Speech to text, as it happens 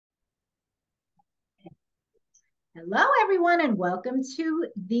Hello, everyone, and welcome to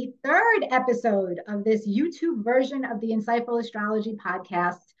the third episode of this YouTube version of the Insightful Astrology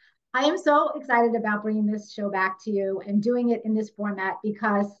podcast. I am so excited about bringing this show back to you and doing it in this format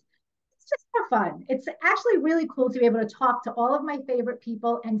because it's just for fun. It's actually really cool to be able to talk to all of my favorite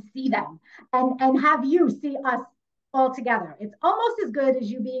people and see them and have you see us all together. It's almost as good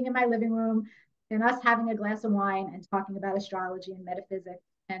as you being in my living room and us having a glass of wine and talking about astrology and metaphysics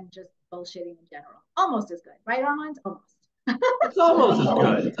and just bullshitting in general. Almost as good, right, Armand? Almost. It's almost as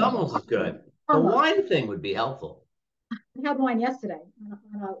good. It's almost as good. The Almost. wine thing would be helpful. I had wine yesterday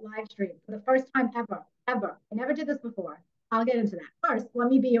on a live stream for the first time ever, ever. I never did this before. I'll get into that. First, let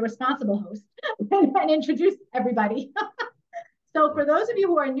me be a responsible host and introduce everybody. So for those of you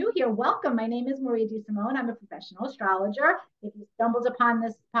who are new here, welcome. My name is Maria DeSimone. I'm a professional astrologer. If you stumbled upon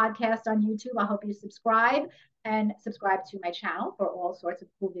this podcast on YouTube, I hope you subscribe to my channel for all sorts of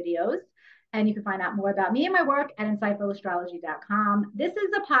cool videos. And you can find out more about me and my work at InsightfulAstrology.com. This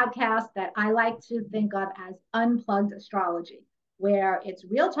is a podcast that I like to think of as unplugged astrology, where it's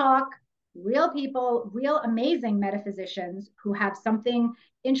real talk, real people, real amazing metaphysicians who have something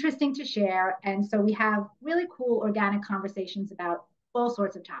interesting to share. And so we have really cool organic conversations about all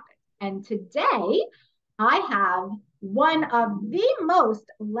sorts of topics. And today I have one of the most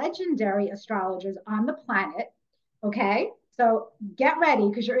legendary astrologers on the planet. Okay. So get ready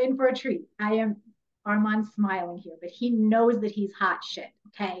because you're in for a treat. I am Armand smiling here, but he knows that he's hot shit.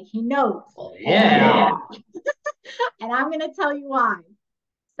 Okay. He knows. Oh, yeah. And I'm going to tell you why.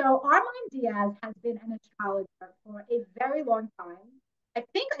 So Armand Diaz has been an astrologer for a very long time. I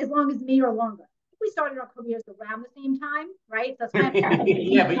think as long as me or longer. We started our careers around the same time, right? So it's kind of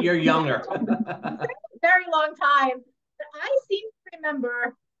Yeah, but you're younger. very long time. But I seem to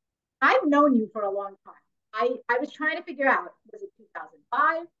remember I've known you for a long time. I was trying to figure out, was it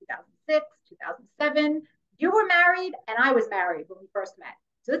 2005, 2006, 2007? You were married and I was married when we first met.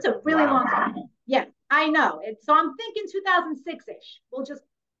 So it's a really long time. Yeah, I know. So I'm thinking 2006-ish. We'll just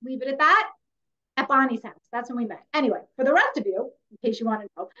leave it at that. At Bonnie's house. That's when we met. Anyway, for the rest of you, in case you want to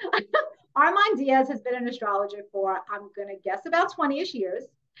know, Armand Diaz has been an astrologer for, I'm going to guess, about 20-ish years.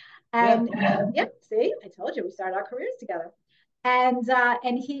 And yep, see, I told you we started our careers together. And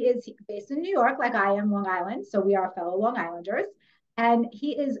he is based in New York, like I am, Long Island. So we are fellow Long Islanders. And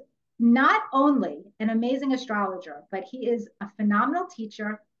he is not only an amazing astrologer, but he is a phenomenal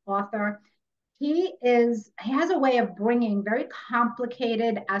teacher, author. He has a way of bringing very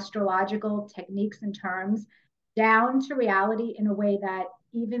complicated astrological techniques and terms down to reality in a way that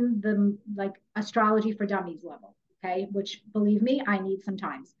even the like astrology for dummies level, okay, which believe me, I need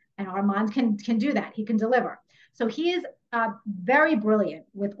sometimes. And Armand can do that. He can deliver. So he is very brilliant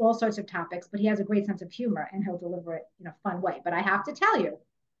with all sorts of topics, but he has a great sense of humor and he'll deliver it in a fun way. But I have to tell you,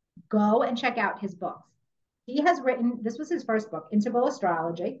 go and check out his books. He has written, this was his first book, Integral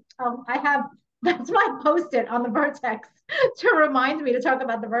Astrology. I have, that's why I posted on the Vertex to remind me to talk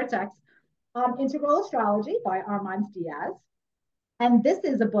about the Vertex. Integral Astrology by Armand Diaz. And this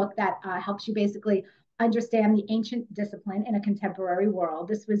is a book that helps you basically understand the ancient discipline in a contemporary world.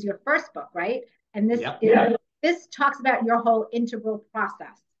 This was your first book, right? And this talks about your whole integral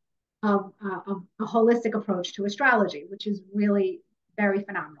process of a holistic approach to astrology, which is really very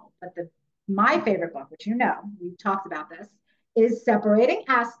phenomenal. But my favorite book, which you know, we've talked about this, is Separating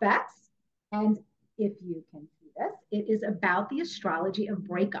Aspects. And if you can see this, it is about the astrology of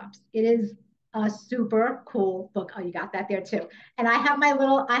breakups. It is a super cool book. Oh, you got that there too. And I have my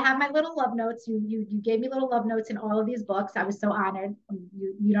little love notes. You gave me little love notes in all of these books. I was so honored.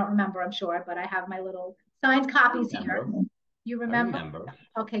 You don't remember, I'm sure, but I have my little signed copies here. You remember? I remember.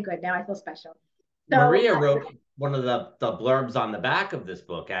 Okay, good. Now I feel special. So, Maria wrote one of the blurbs on the back of this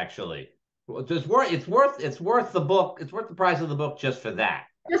book, actually. It's worth the book. It's worth the price of the book just for that.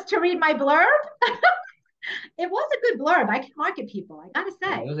 Just to read my blurb? It was a good blurb. I can market people, I gotta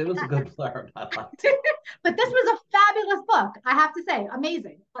say. It was a good blurb. I liked it. But this was a fabulous book, I have to say.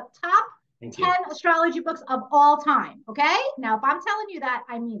 Amazing. Top 10 astrology books of all time. Okay? Now, if I'm telling you that,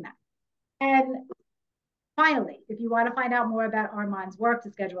 I mean that. And finally, if you want to find out more about Armand's work,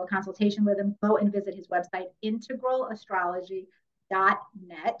 to schedule a consultation with him, go and visit his website,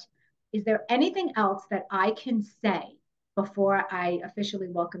 integralastrology.net. Is there anything else that I can say before I officially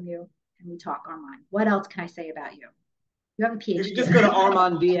welcome you and we talk, Armand? What else can I say about you? You have a PhD. You can just go to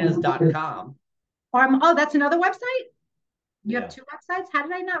armanddiaz.com. Oh, that's another website? You have two websites? How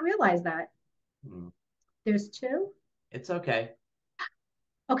did I not realize that? There's two? It's okay.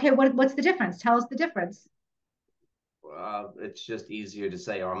 Okay, what's the difference? Tell us the difference. It's just easier to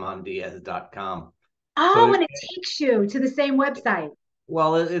say armanddiaz.com. Oh, and it takes you to the same website.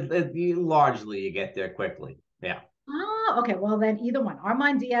 Well, largely you get there quickly. Yeah. Oh, okay. Well, then either one,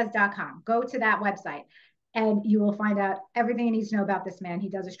 armanddiaz.com. Go to that website and you will find out everything you need to know about this man. He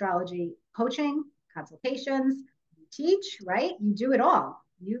does astrology coaching, consultations, you teach, right? You do it all.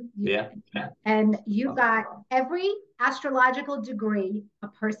 Yeah. And you've got every astrological degree a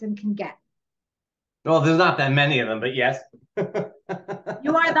person can get. Well, there's not that many of them, but yes.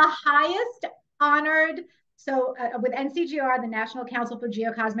 You are the highest honored. So, with NCGR, the National Council for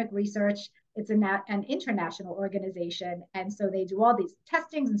Geocosmic Research, it's an international organization. And so they do all these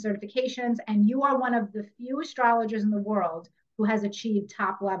testings and certifications. And you are one of the few astrologers in the world who has achieved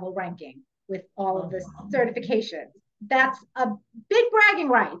top level ranking with all of this certifications. That's a big bragging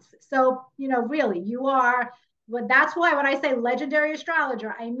rights. So, really, you are. Well, that's why when I say legendary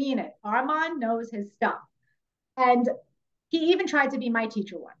astrologer, I mean it. Armand knows his stuff. And he even tried to be my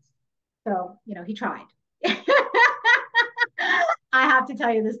teacher once. So, he tried. I have to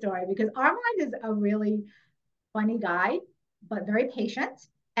tell you the story because Armand is a really funny guy, but very patient.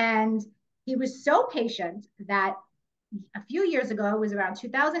 And he was so patient that a few years ago, it was around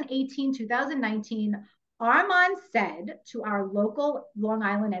 2018, 2019, Armand said to our local Long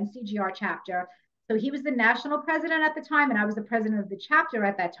Island NCGR chapter, so he was the national president at the time, and I was the president of the chapter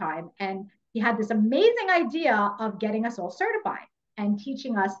at that time. And he had this amazing idea of getting us all certified and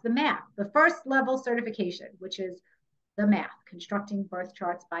teaching us the math, the first level certification, which is the math, constructing birth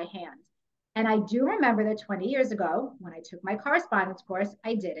charts by hand. And I do remember that 20 years ago, when I took my correspondence course,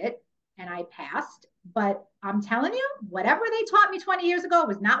 I did it and I passed. But I'm telling you, whatever they taught me 20 years ago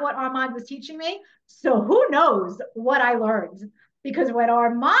was not what Armand was teaching me. So who knows what I learned? Because when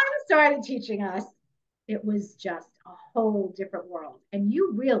Armand started teaching us, it was just a whole different world. And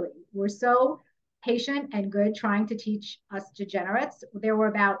you really were so patient and good trying to teach us degenerates. There were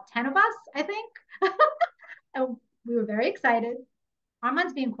about 10 of us, I think. And we were very excited.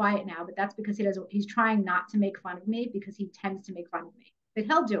 Armand's being quiet now, but that's because he's trying not to make fun of me because he tends to make fun of me. But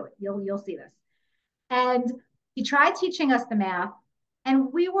he'll do it. You'll see this. And he tried teaching us the math.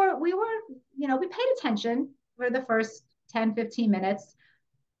 And we paid attention for the first 10, 15 minutes.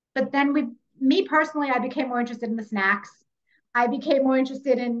 But then me personally, I became more interested in the snacks. I became more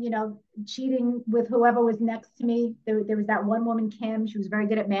interested in, cheating with whoever was next to me. There was that one woman, Kim. She was very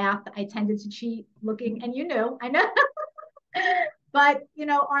good at math. I tended to cheat looking, and I know. But,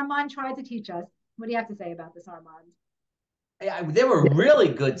 Armand tried to teach us. What do you have to say about this, Armand? They were really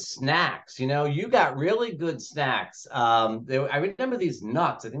good snacks. You got really good snacks. I remember these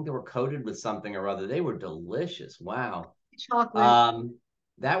nuts. I think they were coated with something or other. They were delicious. Wow. Chocolate.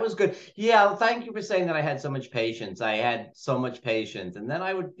 That was good. Yeah, thank you for saying that I had so much patience. I had so much patience. And then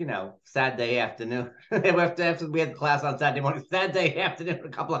I would, Saturday afternoon, after we had class on Saturday morning, Saturday afternoon, a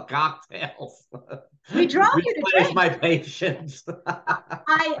couple of cocktails. We drove you to drink. My patience.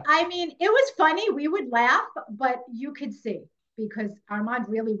 I mean, it was funny. We would laugh, but you could see because Armand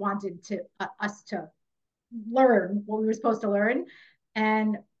really wanted us to learn what we were supposed to learn.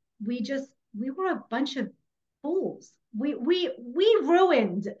 And we were a bunch of fools. We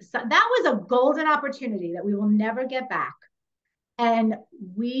ruined. That was a golden opportunity that we will never get back. And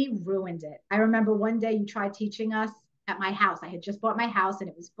we ruined it. I remember one day you tried teaching us at my house. I had just bought my house and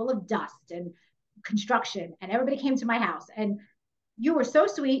it was full of dust and construction, and everybody came to my house. And you were so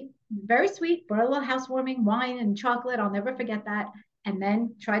sweet, very sweet, brought a little housewarming wine and chocolate. I'll never forget that. And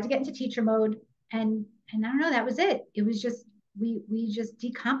then tried to get into teacher mode. And I don't know, that was it. It was just, we just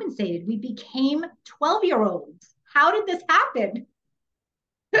decompensated. We became 12-year-olds. How did this happen?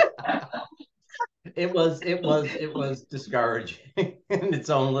 It was discouraging in its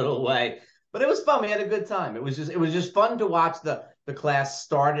own little way, but it was fun. We had a good time. It was just fun to watch the class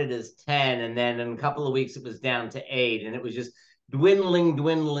started as 10, and then in a couple of weeks it was down to 8, and it was just dwindling.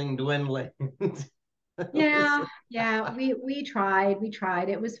 Yeah. We tried.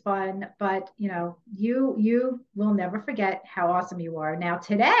 It was fun, but you will never forget how awesome you are. Now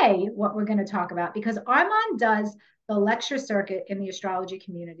today, what we're going to talk about, because Armand does the lecture circuit in the astrology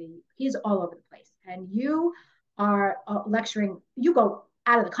community. He's all over the place, and you are lecturing. You go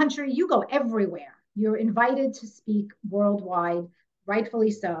out of the country. You go everywhere. You're invited to speak worldwide,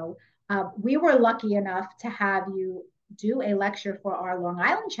 rightfully so. We were lucky enough to have you do a lecture for our Long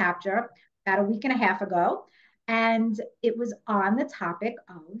Island chapter about a week and a half ago. And it was on the topic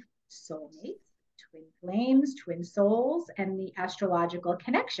of soulmates, twin flames, twin souls, and the astrological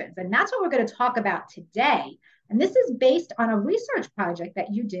connections. And that's what we're going to talk about today. And this is based on a research project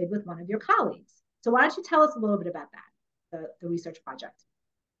that you did with one of your colleagues. So why don't you tell us a little bit about that, the research project?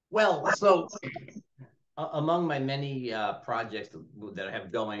 Well, so among my many projects that I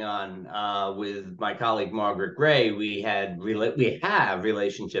have going on with my colleague Margaret Gray, we have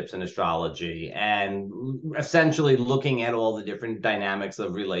relationships in astrology, and essentially looking at all the different dynamics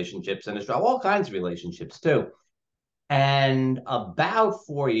of relationships and astrology, all kinds of relationships too. And about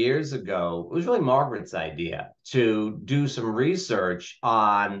 4 years ago, it was really Margaret's idea to do some research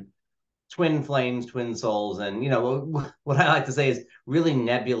on twin flames, twin souls, and what I like to say is really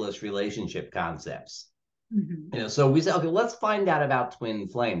nebulous relationship concepts. So we said, okay, let's find out about twin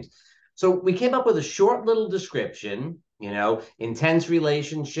flames. So we came up with a short little description. Intense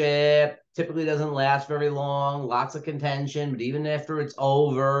relationship, typically doesn't last very long, lots of contention, but even after it's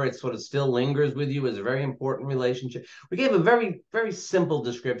over, it sort of still lingers with you as a very important relationship. We gave a very, very simple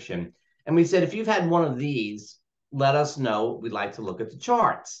description. And we said, if you've had one of these, let us know. We'd like to look at the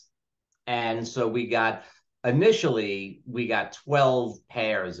charts. And so initially, we got 12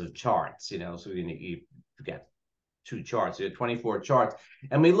 pairs of charts, so you got two charts, you had 24 charts.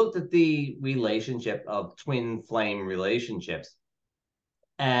 And we looked at the relationship of twin flame relationships.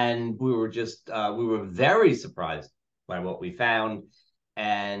 And we were very surprised by what we found.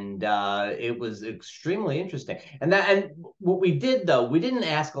 And it was extremely interesting. And what we did, though, we didn't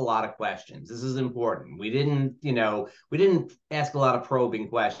ask a lot of questions. This is important. We didn't ask a lot of probing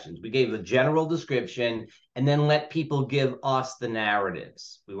questions. We gave a general description and then let people give us the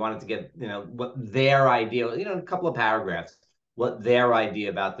narratives. We wanted to get what their idea, a couple of paragraphs, what their idea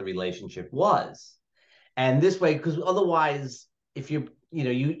about the relationship was. And this way, because otherwise, if you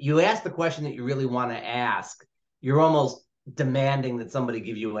ask the question that you really want to ask, you're almost demanding that somebody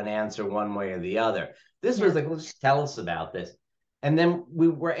give you an answer one way or the other. This was like, well, just tell us about this. And then we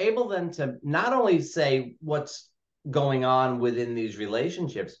were able then to not only say what's going on within these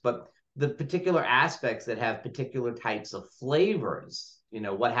relationships, but the particular aspects that have particular types of flavors,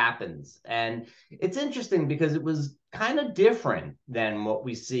 what happens. And it's interesting because it was kind of different than what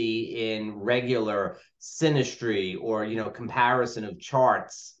we see in regular synastry or, comparison of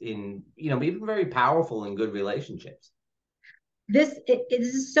charts in, even very powerful and good relationships. This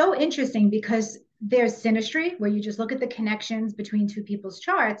is so interesting because there's synastry where you just look at the connections between two people's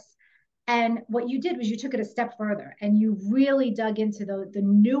charts. And what you did was you took it a step further and you really dug into the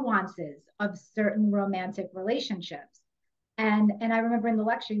nuances of certain romantic relationships. And I remember in the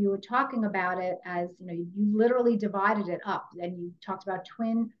lecture you were talking about it as, you literally divided it up, and you talked about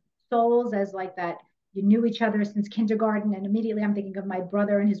twin souls as like that you knew each other since kindergarten. And immediately I'm thinking of my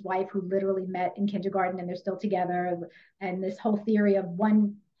brother and his wife who literally met in kindergarten and they're still together. And this whole theory of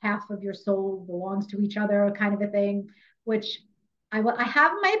one half of your soul belongs to each other kind of a thing, which I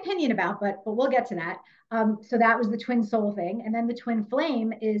have my opinion about, but we'll get to that. So that was the twin soul thing. And then the twin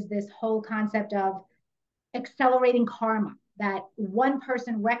flame is this whole concept of accelerating karma, that one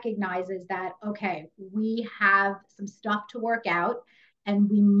person recognizes that, okay, we have some stuff to work out and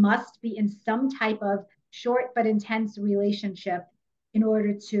we must be in some type of short but intense relationship in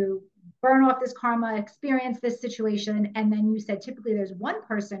order to burn off this karma, experience this situation. And then you said typically there's one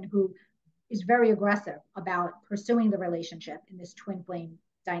person who is very aggressive about pursuing the relationship in this twin flame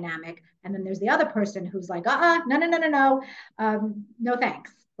dynamic. And then there's the other person who's like, no, no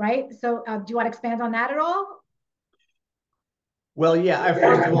thanks. Right. So do you want to expand on that at all? Well, yeah.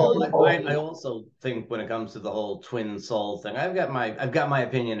 First of all, I also think when it comes to the whole twin soul thing, I've got my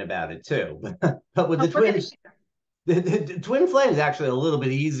opinion about it too. But with the twins, the twin flame is actually a little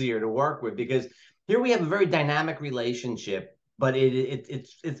bit easier to work with because here we have a very dynamic relationship, but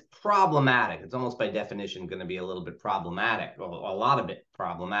it's problematic. It's almost by definition going to be a little bit problematic, or a lot of it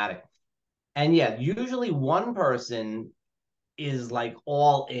problematic. And yeah, usually one person is like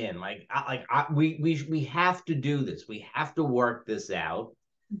all in, we have to do this, we have to work this out.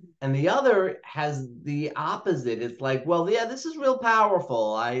 And the other has the opposite. It's like, well, yeah, this is real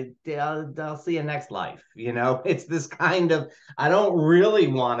powerful. I'll see you next life. It's this kind of, I don't really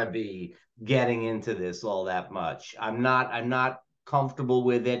want to be getting into this all that much. I'm not comfortable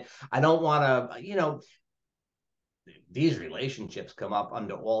with it. I don't want to, these relationships come up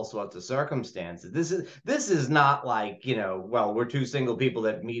under all sorts of circumstances. This is not like, well, we're two single people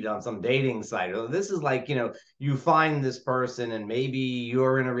that meet on some dating site. Or this is like, you find this person and maybe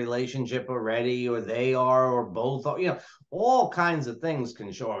you're in a relationship already, or they are, or both are, all kinds of things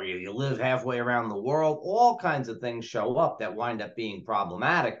can show you. You live halfway around the world, all kinds of things show up that wind up being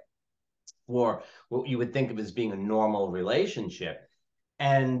problematic for what you would think of as being a normal relationship.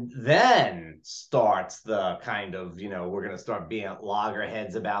 And then starts the kind of, we're going to start being at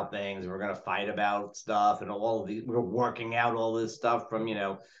loggerheads about things. We're going to fight about stuff, and we're working out all this stuff from,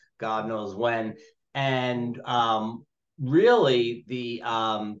 God knows when. And really the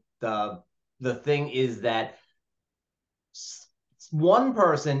the thing is that one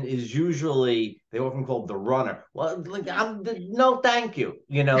person is usually, they often called the runner. Well, like, no, thank you.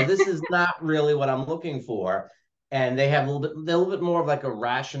 This is not really what I'm looking for. And they have a little bit more of like a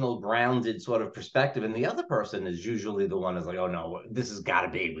rational, grounded sort of perspective. And the other person is usually the one who's like, oh no, this has got to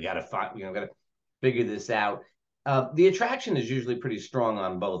be, we got to find, got to figure this out. The attraction is usually pretty strong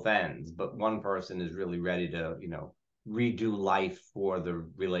on both ends, but one person is really ready to, redo life for the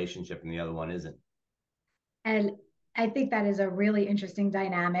relationship and the other one isn't. And I think that is a really interesting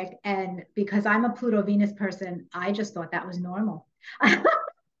dynamic. And because I'm a Pluto Venus person, I just thought that was normal.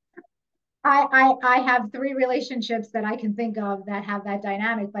 I have 3 relationships that I can think of that have that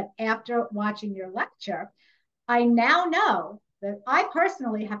dynamic. But after watching your lecture, I now know that I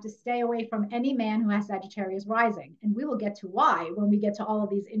personally have to stay away from any man who has Sagittarius rising. And we will get to why when we get to all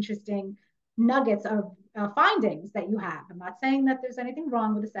of these interesting nuggets of findings that you have. I'm not saying that there's anything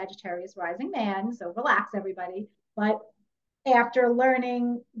wrong with a Sagittarius rising man, so relax, everybody. But after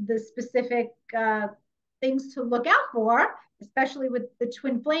learning the specific things to look out for, especially with the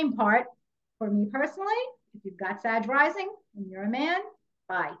twin flame part, for me personally, if you've got Sag rising and you're a man,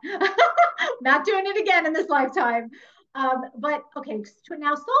 bye. Not doing it again in this lifetime. But okay,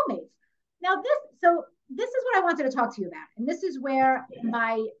 now soulmates. Now this is what I wanted to talk to you about, and this is where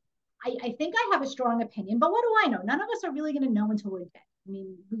I think I have a strong opinion, but what do I know? None of us are really going to know until we're dead. I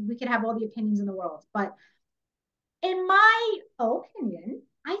mean, we can have all the opinions in the world, but in my opinion,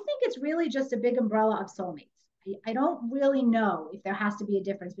 I think it's really just a big umbrella of soulmates. I don't really know if there has to be a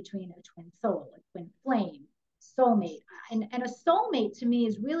difference between a twin soul, a twin flame, soulmate. And a soulmate to me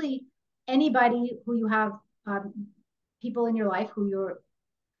is really anybody who you have people in your life who you're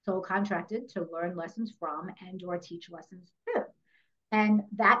soul contracted to learn lessons from and or teach lessons to. And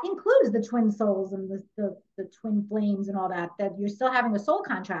that includes the twin souls and the twin flames and all that, that you're still having a soul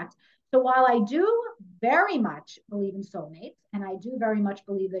contract. So while I do very much believe in soulmates, and I do very much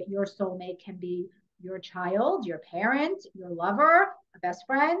believe that your soulmate can be your child, your parent, your lover, a best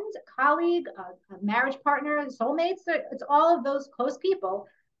friend, a colleague, a marriage partner, soulmates, it's all of those close people.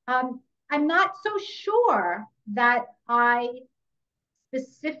 I'm not so sure that I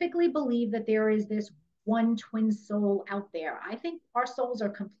specifically believe that there is this one twin soul out there. I think our souls are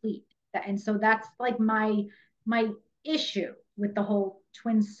complete. And so that's like my issue with the whole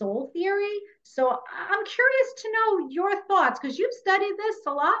twin soul theory. So I'm curious to know your thoughts because you've studied this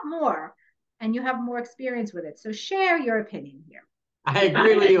a lot more and you have more experience with it. So share your opinion here. I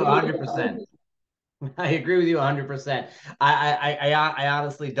agree with you 100%. I agree with you 100%. I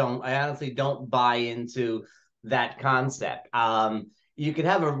honestly don't. I honestly don't buy into that concept. You could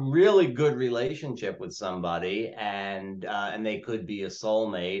have a really good relationship with somebody, and they could be a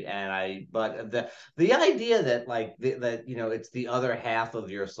soulmate. But the idea that that it's the other half of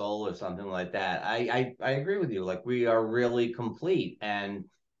your soul or something like that. I agree with you. Like we are really complete, and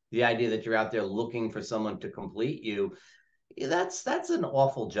the idea that you're out there looking for someone to complete you, that's an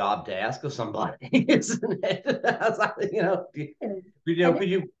awful job to ask of somebody, isn't it?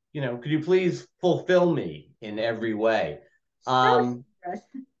 Could you please fulfill me in every way? So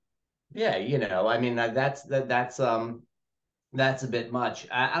Yeah, I mean that's a bit much.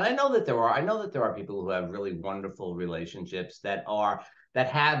 And I know that there are people who have really wonderful relationships that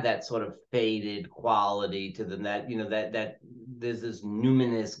have that sort of faded quality to them, that that there's this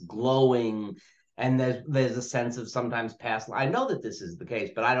numinous glowing, and there's a sense of sometimes past. I know that this is the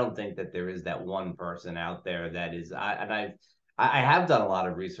case, but I don't think that there is that one person out there that is. I have done a lot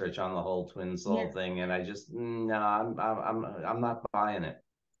of research on the whole twin soul thing, and I just no, I'm not buying it.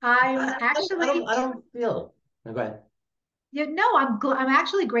 I'm actually I don't feel. No, go ahead. I'm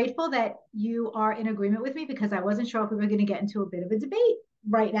actually grateful that you are in agreement with me because I wasn't sure if we were going to get into a bit of a debate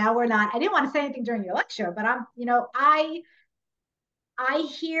right now or not. I didn't want to say anything during your lecture, but I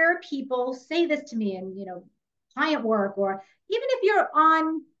hear people say this to me in client work, or even if you're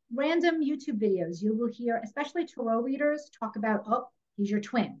on random YouTube videos, you will hear, especially tarot readers, talk about, oh, he's your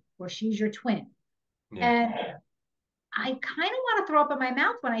twin or she's your twin. Yeah. And I kind of want to throw up in my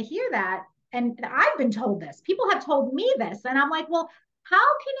mouth when I hear that. And I've been told this. People have told me this. And I'm like, well, how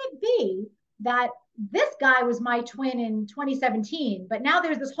can it be that this guy was my twin in 2017, but now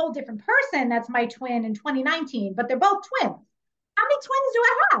there's this whole different person that's my twin in 2019, but they're both twins? How many twins do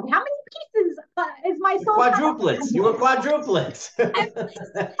I have? How many pieces is my soul? Quadruplets. You were quadruplets.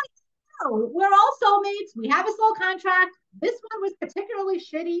 We're all soulmates. We have a soul contract. This one was particularly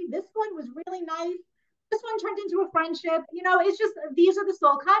shitty. This one was really nice. This one turned into a friendship. It's just these are the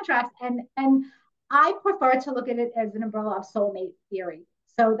soul contracts, and I prefer to look at it as an umbrella of soulmate theory.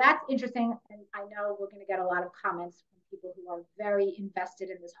 So that's interesting, and I know we're going to get a lot of comments from people who are very invested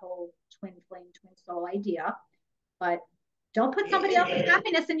in this whole twin flame, twin soul idea, but don't put somebody else's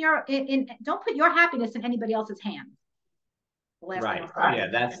happiness in don't put your happiness in anybody else's hands. Right. Yeah,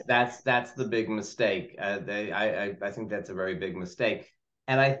 that's the big mistake. I think that's a very big mistake.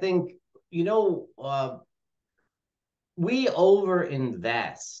 And I think, we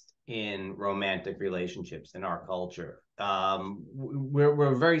overinvest in romantic relationships in our culture.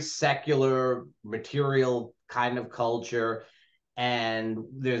 We're a very secular, material kind of culture, and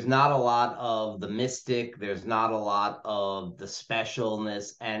there's not a lot of the mystic. There's not a lot of the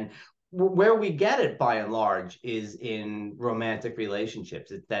specialness, and where we get it by and large is in romantic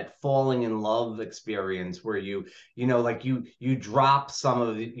relationships. It's that falling in love experience where like you drop some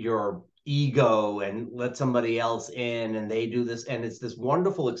of your ego and let somebody else in, and they do this, and it's this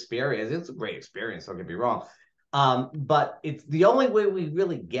wonderful experience. It's a great experience, don't get me wrong, but it's the only way we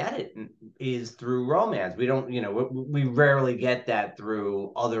really get it is through romance. We don't, we rarely get that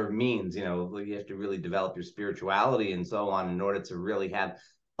through other means. You have to really develop your spirituality and so on in order to really have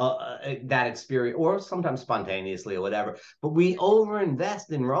that experience, or sometimes spontaneously or whatever. But we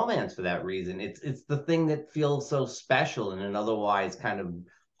overinvest in romance for that reason. It's the thing that feels so special in an otherwise kind of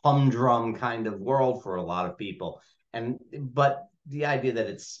humdrum kind of world for a lot of people. But the idea that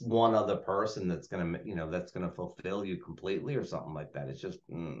it's one other person that's gonna fulfill you completely or something like that, it's just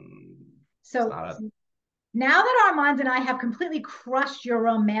so now that Armand and I have completely crushed your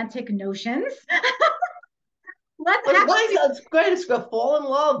romantic notions, it's great. It's gonna fall in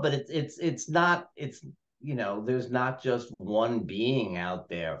love, but it's not. There's not just one being out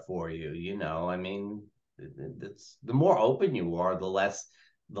there for you. I mean, it's the more open you are, the less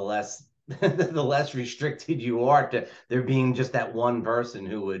the less restricted you are to there being just that one person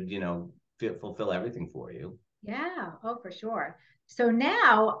who would fulfill everything for you. Yeah. Oh, for sure. So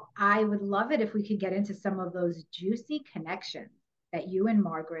now I would love it if we could get into some of those juicy connections that you and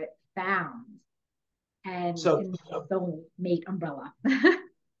Margaret found and in the soulmate umbrella.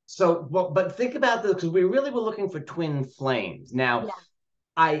 But think about this, because we really were looking for twin flames. Now,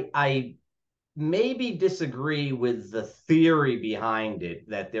 I maybe disagree with the theory behind it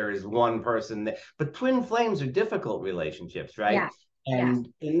that there is one person but twin flames are difficult relationships, right? Yes. And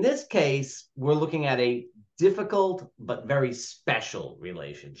in this case, we're looking at a difficult but very special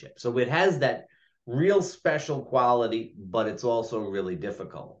relationship. So it has that real special quality, but it's also really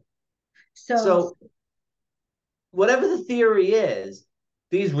difficult. So whatever the theory is,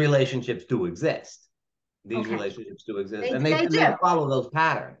 these relationships do exist. Relationships do exist, and they follow those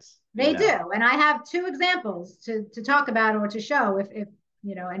patterns. They do, and I have two examples to talk about or to show if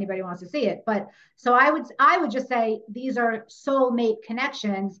anybody wants to see it. But so I would just say these are soulmate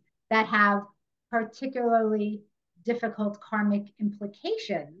connections that have particularly difficult karmic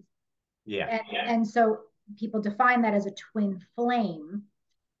implications. Yeah. And so people define that as a twin flame,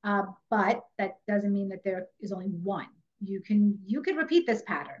 but that doesn't mean that there is only one. You could repeat this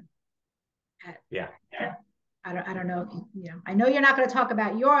pattern. Yeah. I don't know if I know you're not going to talk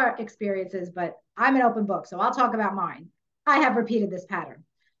about your experiences, but I'm an open book, so I'll talk about mine. I have repeated this pattern.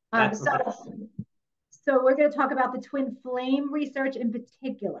 So we're going to talk about the twin flame research in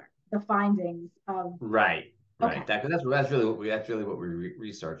particular, the findings of. Right. Okay. That's really what we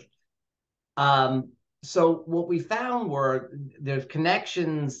researched. So what we found were there's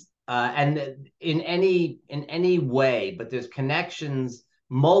connections, and in any way, but there's connections,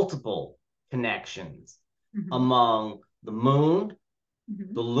 multiple connections among the moon,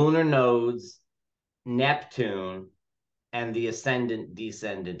 the lunar nodes, Neptune, and the ascendant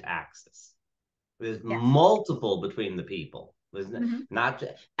descendant axis. There's multiple between the people. There's not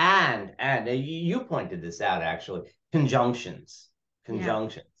just, and you pointed this out, actually, conjunctions.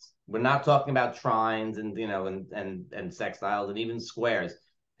 We're not talking about trines and and sextiles and even squares.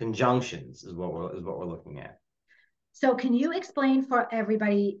 Conjunctions is what we're looking at. So can you explain for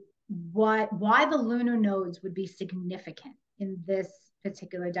everybody why the lunar nodes would be significant in this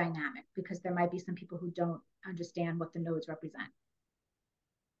particular dynamic? Because there might be some people who don't understand what the nodes represent.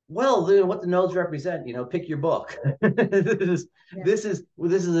 Well, what the nodes represent, pick your book. This is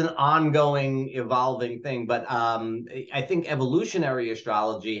an ongoing, evolving thing. But I think evolutionary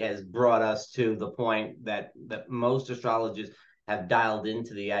astrology has brought us to the point that most astrologers have dialed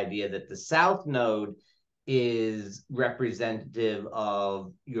into the idea that the south node is representative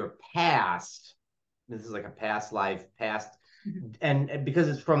of your past. This is like a past life, and because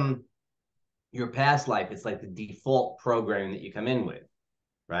it's from your past life, it's like the default programming that you come in with.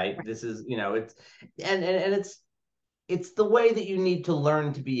 Right. This is, it's the way that you need to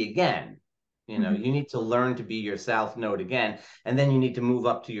learn to be again. You need to learn to be your south node again, and then you need to move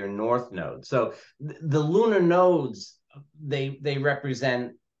up to your north node. So the lunar nodes they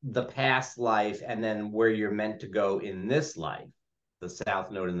represent the past life and then where you're meant to go in this life, the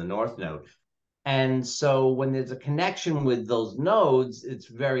south node and the north node. And so when there's a connection with those nodes, it's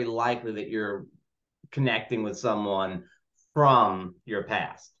very likely that you're connecting with someone from your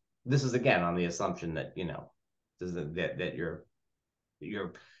past. This is again on the assumption that, you know, that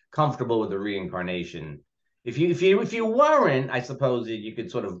you're comfortable with the reincarnation. If you weren't, I suppose you could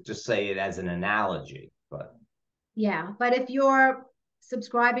sort of just say it as an analogy. But yeah, but if you're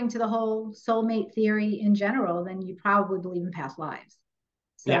subscribing to the whole soulmate theory in general, then you probably believe in past lives.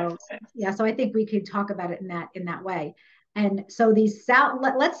 yeah. So yeah, so I think we could talk about it in that way. And so these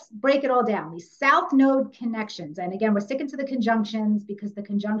let's break it all down. These south node connections, and again, we're sticking to the conjunctions because the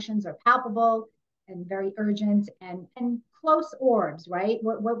conjunctions are palpable and very urgent and close orbs, right?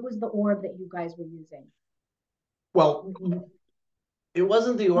 What was the orb that you guys were using? Well, it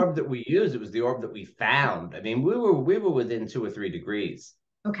wasn't the orb that we used; it was the orb that we found. I mean, we were within 2 or 3 degrees.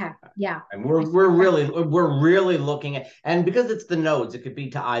 Okay, yeah. And we're really looking at, and because it's the nodes, it could be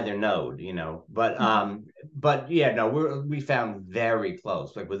to either node, you know. But yeah, no, we found very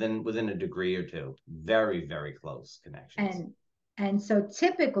close, like within a degree or two, very close connections. And so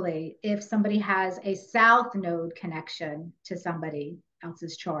typically, if somebody has a south node connection to somebody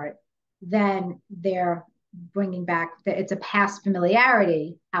else's chart, then they're bringing back that it's a past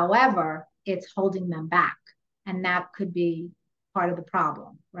familiarity. However, it's holding them back, and that could be part of the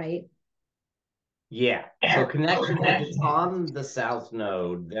problem, right? Yeah. So connection, if it's on the south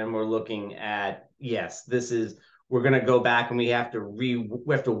node, then we're looking at, yes, we're going to go back and we have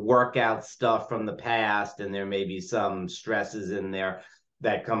to work out stuff from the past, and there may be some stresses in there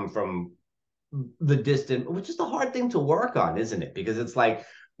that come from the distant, which is the hard thing to work on, isn't it? Because it's like,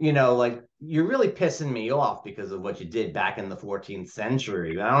 you know, like you're really pissing me off because of what you did back in the 14th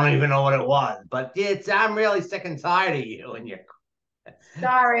century. I don't even know what it was, but I'm really sick and tired of you and your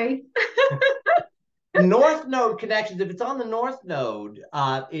Sorry. north node connections. If it's on the north node,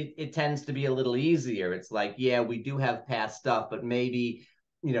 it tends to be a little easier. It's like, yeah, we do have past stuff, but maybe,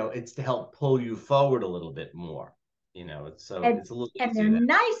 you know, it's to help pull you forward a little bit more. You know, it's a little And they're easier then.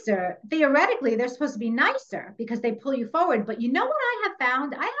 nicer. Theoretically, they're supposed to be nicer because they pull you forward. But you know what I have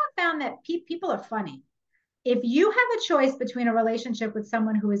found? I have found that people are funny. If you have a choice between a relationship with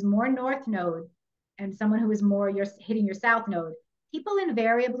someone who is more north node and someone who is more you're hitting your south node, people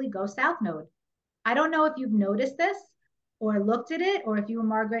invariably go south node. I don't know if you've noticed this or looked at it, or if you and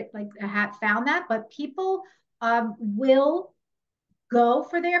Margaret like have found that, but people will go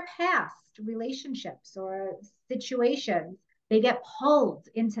for their past relationships or situations. They get pulled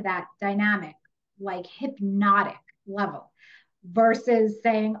into that dynamic like hypnotic level versus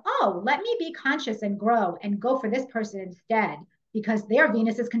saying, oh, let me be conscious and grow and go for this person instead because their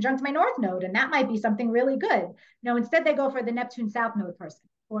Venus is conjunct my North Node and that might be something really good. No, instead they go for the Neptune South Node person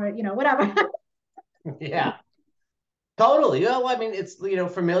or, you know, whatever. Yeah. Totally. Well, I mean, it's, you know,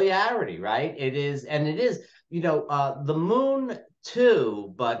 familiarity, right? It is, you know, the moon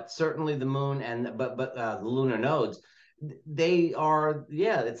too, but certainly the moon and the lunar nodes, they are,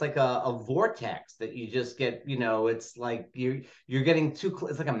 yeah, it's like a vortex that you just get, you know, it's like you're getting it's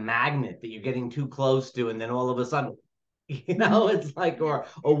like a magnet that you're getting too close to, and then all of a sudden, you know, it's like, or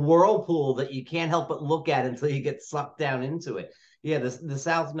a whirlpool that you can't help but look at until you get sucked down into it. Yeah, the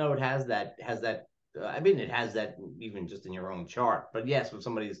South Node has that. I mean, it has that even just in your own chart. But yes, when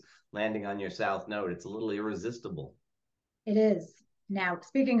somebody's landing on your South Node, it's a little irresistible. It is. Now,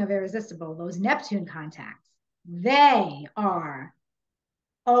 speaking of irresistible, those Neptune contacts, they are,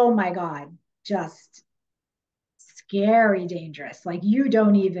 oh my God, just scary dangerous. Like you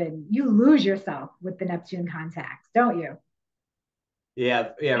lose yourself with the Neptune contacts, don't you? Yeah,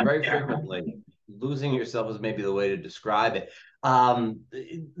 very frequently. Losing yourself is maybe the way to describe it.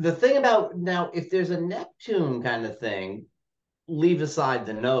 The thing about now, if there's a Neptune kind of thing, leave aside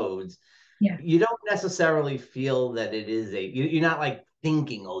the nodes, Yeah. you don't necessarily feel that it is you're not like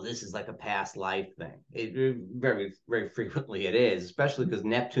thinking, oh, this is like a past life thing. It very frequently it is, especially because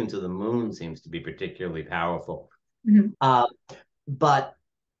Neptune to the moon seems to be particularly powerful. Mm-hmm. But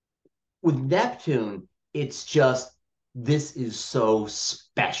with Neptune, it's just, this is so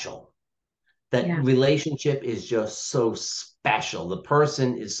special. That Yeah. relationship is just so special. The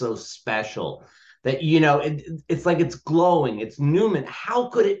person is so special that, you know, it's like it's glowing. It's Newman. How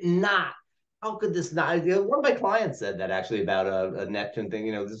could it not? How could this not? You know, one of my clients said that actually about a Neptune thing.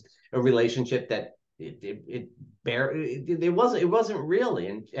 You know, this a relationship that it wasn't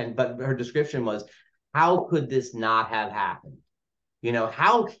really, and but her description was, how could this not have happened? You know,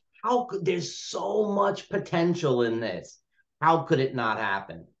 how could, there's so much potential in this. How could it not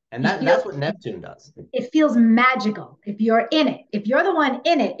happen? And that's what Neptune does. It feels magical if you're in it. If you're the one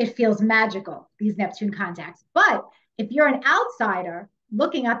in it, it feels magical, these Neptune contacts. But if you're an outsider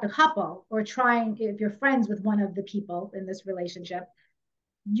looking at the couple or trying, if you're friends with one of the people in this relationship,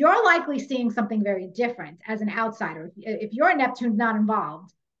 you're likely seeing something very different as an outsider. If your Neptune's not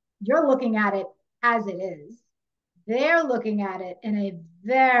involved, you're looking at it as it is. They're looking at it in a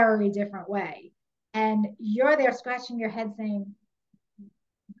very different way. And you're there scratching your head saying,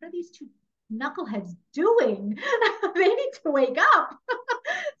 what are these two knuckleheads doing? They need to wake up,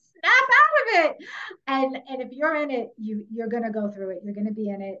 snap out of it. And if you're in it, you're going to go through it. You're going to be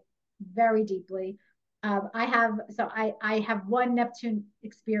in it very deeply. I have one Neptune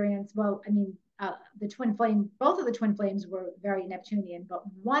experience. Well, I mean, the twin flame, both of the twin flames were very Neptunian, but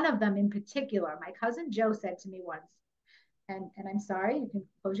one of them in particular, my cousin Joe said to me once, and I'm sorry, you can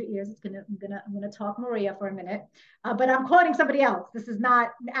close your ears. I'm gonna talk Maria for a minute, but I'm quoting somebody else. This is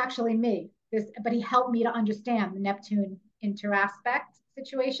not actually me. But he helped me to understand the Neptune interaspect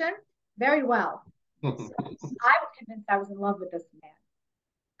situation very well. So I was convinced I was in love with this man.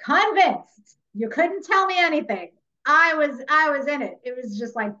 Convinced. You couldn't tell me anything. I was in it. It was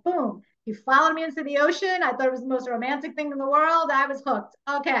just like boom. He followed me into the ocean. I thought it was the most romantic thing in the world. I was hooked.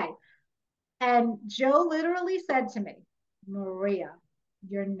 Okay. And Joe literally said to me, Maria,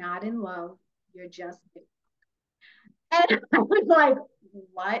 you're not in love. You're just. And I was like,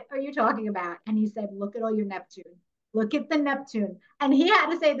 what are you talking about? And he said, look at all your Neptune. Look at the Neptune. And he had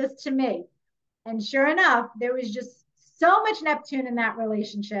to say this to me. And sure enough, there was just so much Neptune in that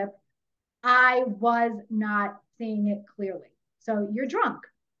relationship. I was not seeing it clearly. So you're drunk.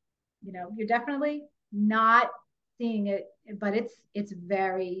 You're definitely not seeing it, but it's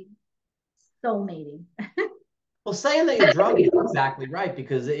very soulmating. Well, saying that you're drunk is exactly right,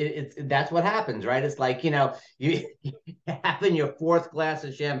 because it's that's what happens, right? It's like, you having your fourth glass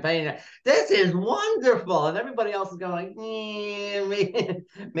of champagne. This is wonderful, and everybody else is going like,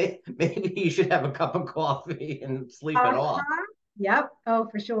 maybe you should have a cup of coffee and sleep it off. Yep. Oh,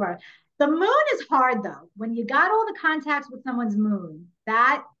 for sure. The moon is hard though. When you got all the contacts with someone's moon,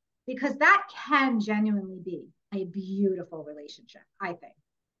 because that can genuinely be a beautiful relationship, I think,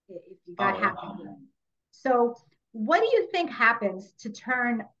 if you got happy moon. So what do you think happens to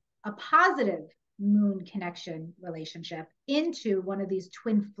turn a positive moon connection relationship into one of these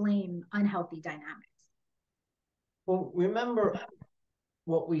twin flame unhealthy dynamics? Well, remember,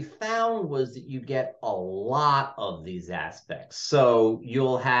 what we found was that you get a lot of these aspects. So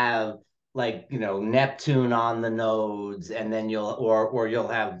you'll have like Neptune on the nodes, and then you'll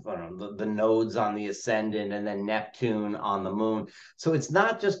have the nodes on the ascendant, and then Neptune on the moon. So it's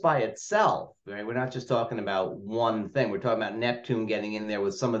not just by itself, right? We're not just talking about one thing. We're talking about Neptune getting in there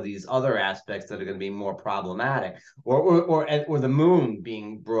with some of these other aspects that are going to be more problematic, or the moon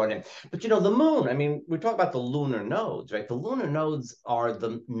being brought in. But the moon, I mean, we talk about the lunar nodes, right? The lunar nodes are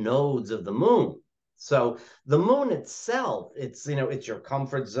the nodes of the moon. So the moon itself, it's your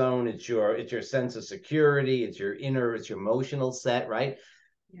comfort zone, it's your sense of security, it's your emotional set, right?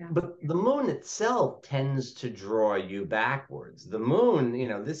 Yeah. But the moon itself tends to draw you backwards. The moon,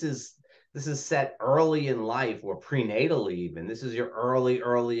 this is set early in life, or prenatally even. This is your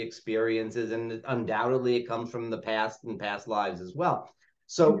early experiences, and undoubtedly it comes from the past and past lives as well.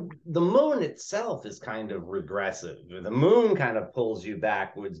 So the moon itself is kind of regressive. The moon kind of pulls you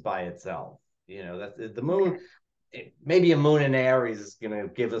backwards by itself. That's the moon. Okay. Maybe a moon in Aries is going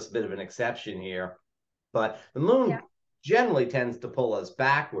to give us a bit of an exception here, but the moon generally tends to pull us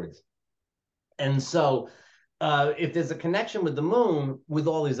backwards. And so if there's a connection with the moon with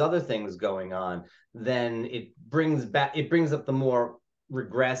all these other things going on, then it brings up the more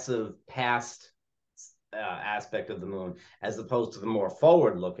regressive past aspect of the moon, as opposed to the more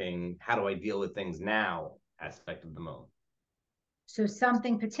forward-looking, how do I deal with things now aspect of the moon. So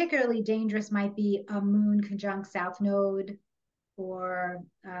something particularly dangerous might be a moon conjunct South Node, or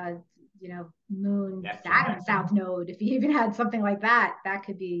moon Saturn South Node. If you even had something like that, that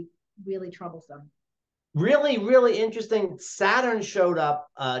could be really troublesome. Really, really interesting. Saturn showed up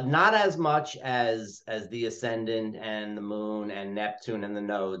not as much as the ascendant and the moon and Neptune and the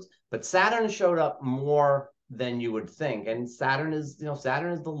nodes, but Saturn showed up more than you would think. And Saturn is the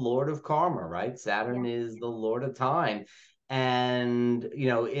Lord of karma, right? Saturn is the Lord of time. And,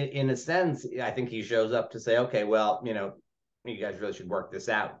 in a sense, I think he shows up to say, okay, well, you guys really should work this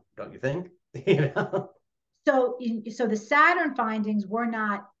out, don't you think? So the Saturn findings were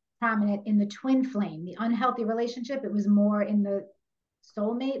not prominent in the twin flame, the unhealthy relationship. It was more in the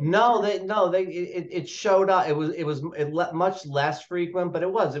soulmate. It showed up. It was much less frequent, but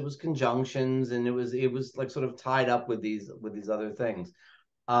it was conjunctions, and it was like sort of tied up with these other things.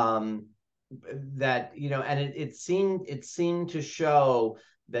 that, you know, and it seemed to show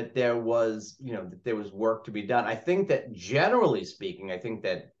that there was, you know, that there was work to be done. I think that generally speaking, I think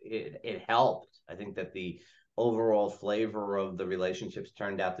that it helped. I think that the overall flavor of the relationships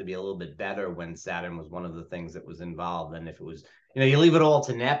turned out to be a little bit better when Saturn was one of the things that was involved. And if it was, you know, you leave it all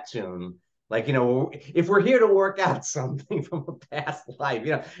to Neptune, like, you know, if we're here to work out something from a past life,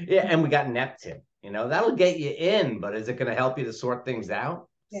 you know, yeah, and we got Neptune, you know, that'll get you in, but is it going to help you to sort things out?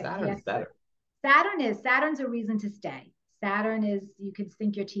 Yeah, Saturn's yes. better. Saturn's a reason to stay. Saturn is, you could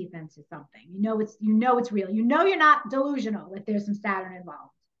sink your teeth into something. You know it's real. You know you're not delusional if there's some Saturn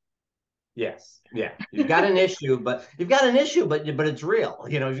involved. Yes. Yeah. You've got an issue, but it's real.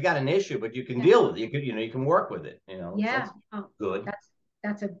 You know, you've got an issue, but you can deal with it. You can work with it, you know. Yeah. So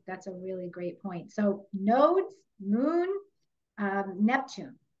that's good. That's a really great point. So nodes, moon,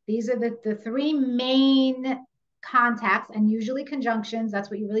 Neptune. These are the three main contacts, and usually conjunctions. That's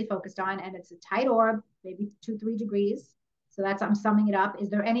what you really focused on. And it's a tight orb, maybe 2-3 degrees. So that's, I'm summing it up. Is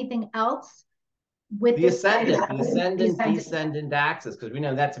there anything else with the this ascendant, descendant axis? Because we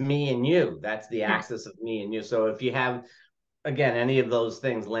know that's me and you. That's the axis of me and you. So if you have, again, any of those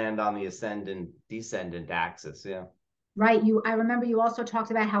things land on the ascendant, descendant axis, yeah. Right. I remember you also talked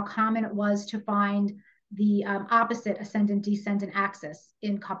about how common it was to find the opposite ascendant descendant axis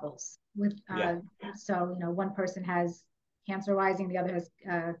in couples with so, you know, one person has Cancer rising, the other has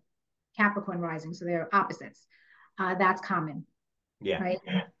Capricorn rising, so they're opposites. That's common. Yeah. Right.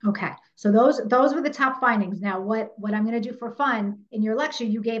 Okay. So those were the top findings. Now, what I'm going to do for fun, in your lecture,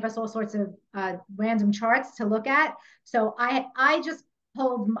 you gave us all sorts of random charts to look at. So I just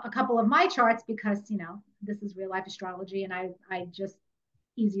pulled a couple of my charts because, you know, this is real life astrology, and I just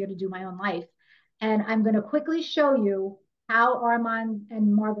easier to do my own life. And I'm going to quickly show you how Armand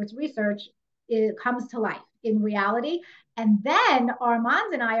and Margaret's research, it comes to life in reality. And then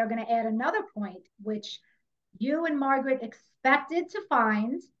Armand and I are going to add another point, which you and Margaret expected to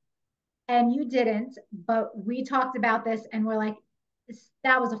find and you didn't, but we talked about this and we're like,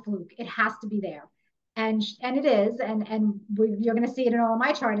 that was a fluke. It has to be there. And it is, and you're going to see it in all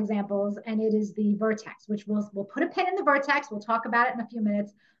my chart examples, and it is the vertex, which we'll put a pin in the vertex. We'll talk about it in a few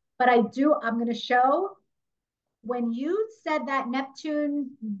minutes. But I'm going to show when you said that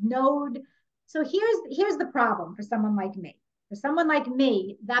Neptune node. So here's the problem for someone like me. For someone like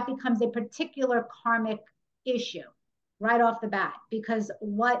me, that becomes a particular karmic issue right off the bat, because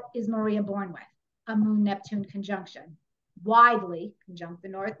what is Maria born with? A moon Neptune conjunction, widely conjunct the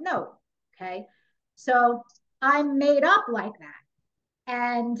North Node. Okay. So I'm made up like that.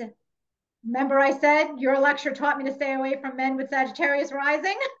 And remember, I said your lecture taught me to stay away from men with Sagittarius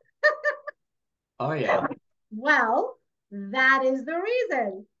rising? Oh, yeah. Well, that is the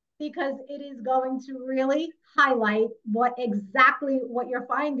reason, because it is going to really highlight what your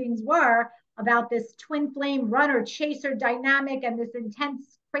findings were about this twin flame runner chaser dynamic and this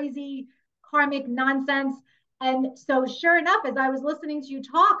intense, crazy karmic nonsense. And so, sure enough, as I was listening to you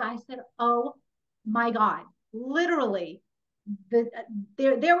talk, I said, oh my God, literally.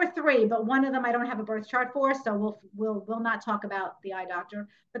 There were three, but one of them I don't have a birth chart for, so we'll not talk about the eye doctor.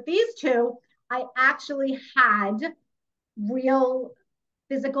 But these two, I actually had real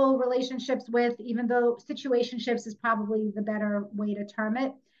physical relationships with, even though situationships is probably the better way to term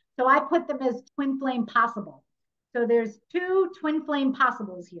it. So I put them as twin flame possible. So there's two twin flame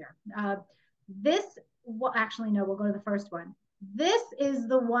possibles here. Actually, no, we'll go to the first one. This is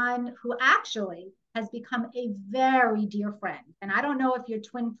the one who actually has become a very dear friend. And I don't know if your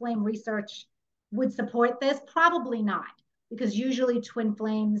twin flame research would support this. Probably not, because usually twin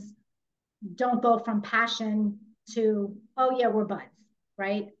flames don't go from passion to, oh yeah, we're buds,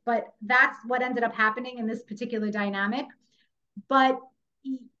 right? But that's what ended up happening in this particular dynamic. But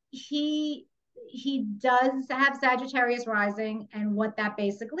he does have Sagittarius rising, and what that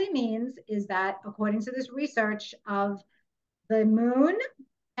basically means is that, according to this research of the moon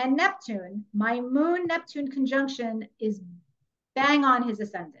and Neptune, my moon Neptune conjunction is bang on his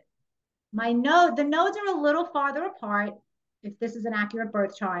ascendant. The nodes are a little farther apart, if this is an accurate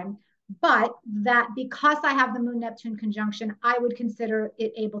birth time, but that because I have the moon Neptune conjunction, I would consider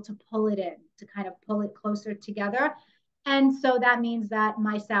it able to pull it in, to kind of pull it closer together. And so that means that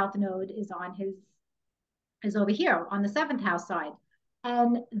my south node is over here on the 7th house side.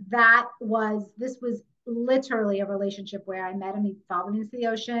 And this was literally a relationship where I met him. He followed me into the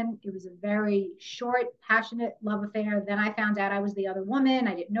ocean. It was a very short, passionate love affair. Then I found out I was the other woman.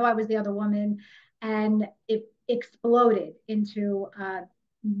 I didn't know I was the other woman. And it exploded into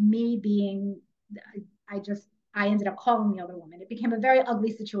me being, I ended up calling the other woman. It became a very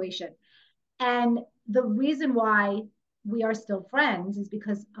ugly situation. And the reason why we are still friends is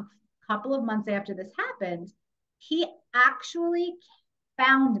because a couple of months after this happened, he actually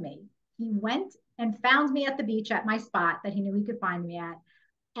found me. He went and found me at the beach at my spot that he knew he could find me at.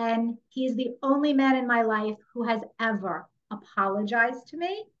 And he's the only man in my life who has ever apologized to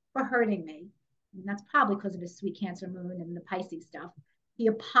me for hurting me. And that's probably because of his sweet Cancer moon and the Pisces stuff. He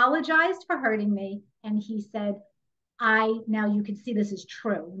apologized for hurting me. And he said, now you can see this is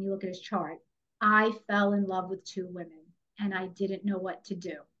true when you look at his chart. I fell in love with two women and I didn't know what to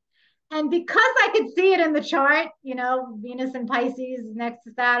do. And because I could see it in the chart, Venus and Pisces next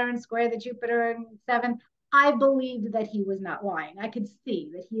to Saturn, square the Jupiter in seventh, I believed that he was not lying. I could see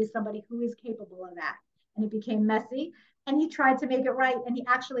that he is somebody who is capable of that. And it became messy. And he tried to make it right. And he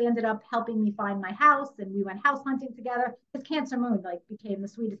actually ended up helping me find my house. And we went house hunting together. His Cancer moon became the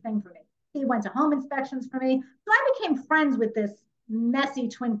sweetest thing for me. He went to home inspections for me. So I became friends with this messy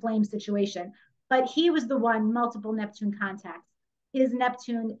twin flame situation. But he was the one, multiple Neptune contacts. His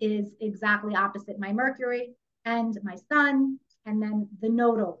Neptune is exactly opposite my Mercury and my Sun, and then the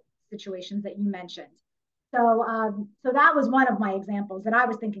nodal situations that you mentioned. So that was one of my examples that I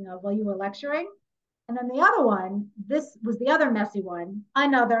was thinking of while you were lecturing. And then the other one, this was the other messy one,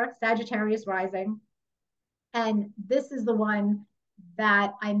 another Sagittarius rising. And this is the one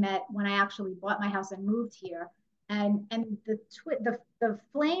that I met when I actually bought my house and moved here. And the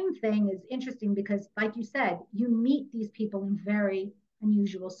flame thing is interesting because, like you said, you meet these people in very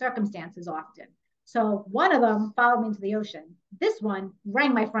unusual circumstances often. So one of them followed me into the ocean. This one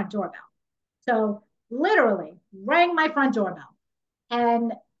rang my front doorbell. So literally rang my front doorbell.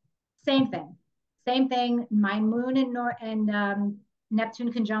 And same thing. My moon and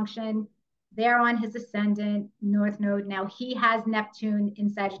Neptune conjunction. They're on his ascendant, North Node. Now he has Neptune in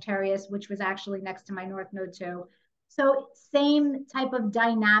Sagittarius, which was actually next to my North Node too. So same type of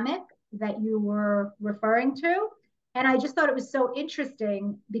dynamic that you were referring to. And I just thought it was so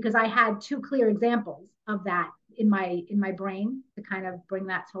interesting because I had two clear examples of that in my brain to kind of bring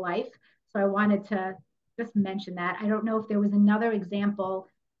that to life. So I wanted to just mention that. I don't know if there was another example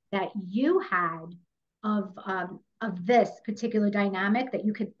that you had of this particular dynamic that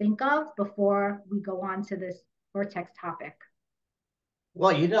you could think of before we go on to this vortex topic.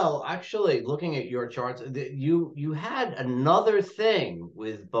 Well, actually, looking at your charts, you had another thing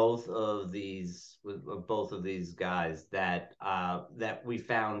with both of these guys that we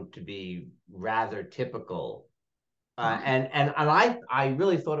found to be rather typical, and I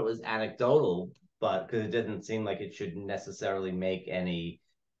really thought it was anecdotal, but because it didn't seem like it should necessarily make any,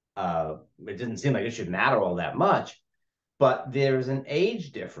 it didn't seem like it should matter all that much, but there's an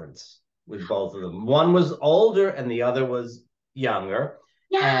age difference with both of them. One was older and the other was younger.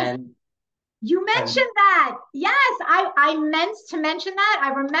 Yes, and you and mentioned that. Yes, I meant to mention that.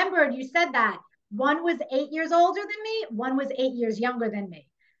 I remembered you said that. One was 8 years older than me, one was 8 years younger than me.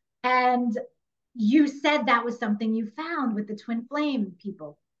 And you said that was something you found with the twin flame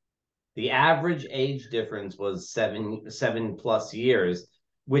people. the average age difference was 7+ years,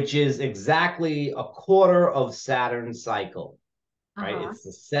 which is exactly a quarter of Saturn's cycle. Right, it's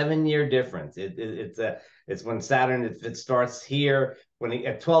a 7-year difference. It's when Saturn, if it starts here,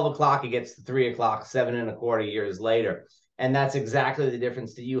 at 12 o'clock it gets to 3 o'clock 7.25 years later, and that's exactly the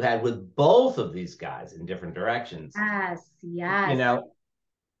difference that you had with both of these guys in different directions. Yes, you yes. know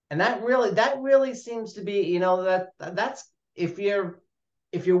and that really seems to be, that's if you're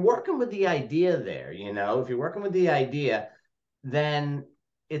working with the idea there, if you're working with the idea, then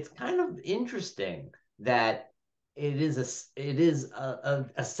it's kind of interesting that it is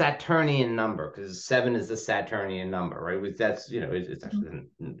a Saturnian number, because 7 is the Saturnian number, right? That's, it's actually,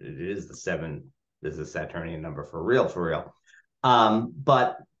 it is the 7 is a Saturnian number for real.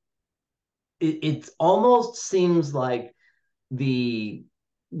 But it almost seems like the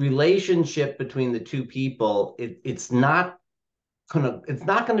relationship between the two people, it's not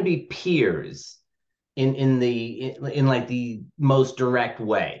gonna be peers in like the most direct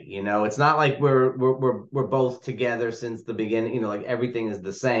way. It's not like we're both together since the beginning, like everything is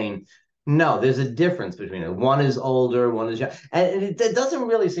the same. No, there's a difference between it. One is older, one is young, and it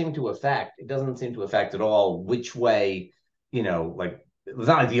doesn't seem to affect at all which way. Like, it's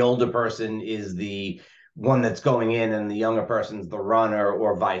not like the older person is the one that's going in and the younger person's the runner,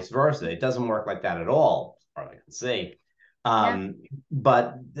 or vice versa. It doesn't work like that at all, as far as I can see. Yeah.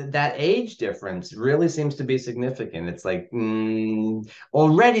 But that age difference really seems to be significant. It's like,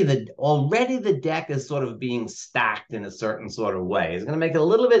 already the deck is sort of being stacked in a certain sort of way. It's going to make it a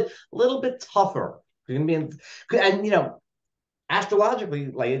little bit tougher. You're going to be and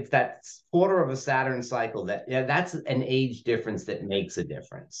astrologically, like, it's that quarter of a Saturn cycle, that's an age difference that makes a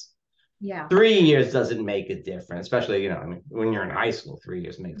difference. Yeah. 3 years doesn't make a difference, especially, I mean, when you're in high school, 3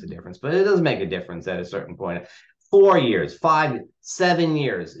 years makes a difference, but it does make a difference at a certain point. 4 years, 5, 7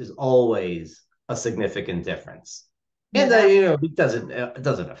 years is always a significant difference. Yeah, And it doesn't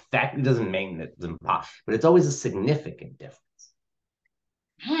mean it's impossible, but it's always a significant difference.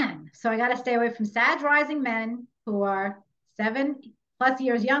 man. So I got to stay away from Sag rising men who are 7+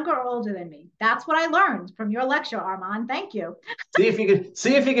 years younger or older than me. That's what I learned from your lecture, Armand. Thank you. See if you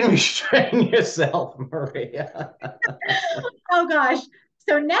can restrain yourself, Maria. Oh gosh.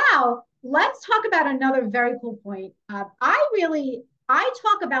 So now let's talk about another very cool point. I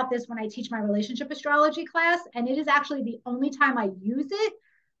talk about this when I teach my relationship astrology class, and it is actually the only time I use it.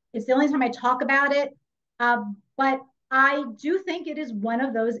 It's the only time I talk about it. But I do think it is one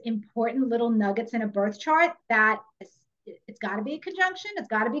of those important little nuggets in a birth chart that it's got to be a conjunction, it's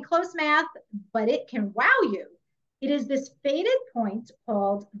got to be close math, but it can wow you. It is this faded point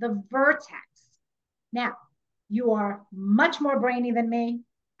called the vertex. Now, you are much more brainy than me.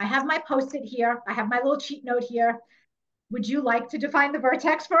 I have my post-it here. I have my little cheat note here. Would you like to define the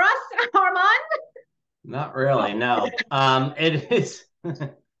vertex for us, Armand? Not really, no. It is.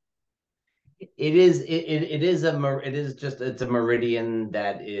 It's a meridian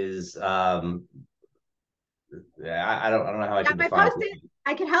that is I don't know how I should define it.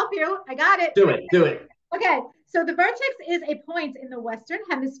 I can help you. I got it. Do it. Okay, so the vertex is a point in the Western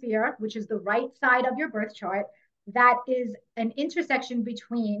Hemisphere, which is the right side of your birth chart, that is an intersection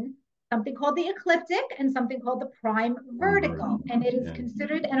between something called the ecliptic and something called the prime vertical, and it is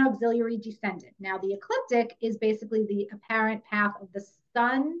considered an auxiliary descendant. Now, the ecliptic is basically the apparent path of the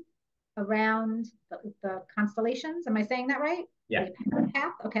sun around the constellations. Am I saying that right? Yeah. The apparent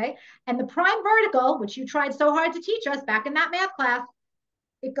path, okay. And the prime vertical, which you tried so hard to teach us back in that math class,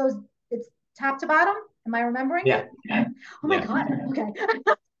 it's top to bottom. Am I remembering it? Oh my God. Okay.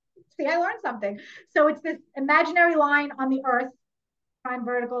 See, I learned something. So it's this imaginary line on the earth, prime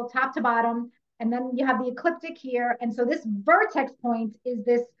vertical, top to bottom. And then you have the ecliptic here. And so this vertex point is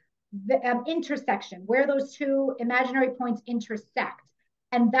this intersection where those two imaginary points intersect.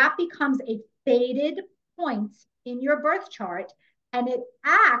 And that becomes a faded point in your birth chart. And it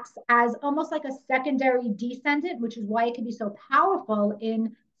acts as almost like a secondary descendant, which is why it can be so powerful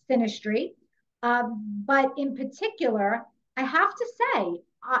in synastry. But in particular, I have to say,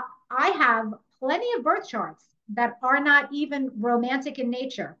 I have plenty of birth charts that are not even romantic in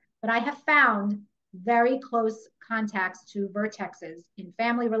nature, but I have found very close contacts to vertexes in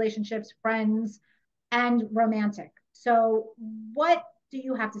family relationships, friends, and romantic. So what do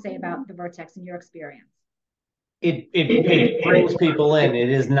you have to say about the vertex in your experience? It brings people in. It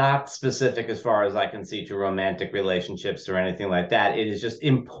is not specific, as far as I can see, to romantic relationships or anything like that. It is just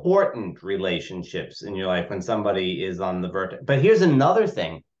important relationships in your life when somebody is on the vertex. But here's another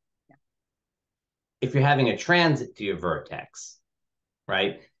thing. If you're having a transit to your vertex,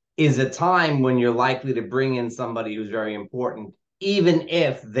 right, is a time when you're likely to bring in somebody who's very important, even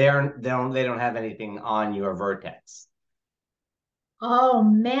if they don't have anything on your vertex. Oh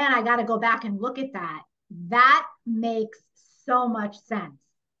man, I got to go back and look at that. That makes so much sense.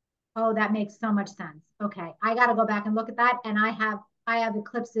 Oh, that makes so much sense. Okay, I got to go back and look at that. And I have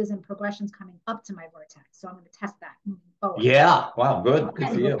eclipses and progressions coming up to my vertex, so I'm going to test that moving forward. Yeah, wow, good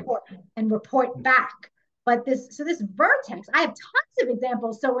for you. Report back. But this vertex, I have tons of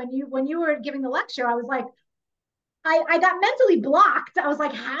examples. So when you were giving the lecture, I was like, I got mentally blocked. I was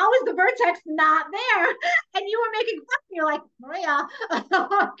like, how is the vertex not there? And you were making fun. You're like, Maria,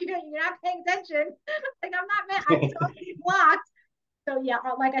 you're not paying attention. Like, I'm totally blocked. So yeah,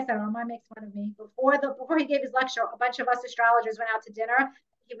 like I said, Armand makes fun of me. Before he gave his lecture, a bunch of us astrologers went out to dinner.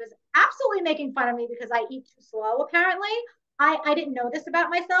 He was absolutely making fun of me because I eat too slow, apparently. I didn't know this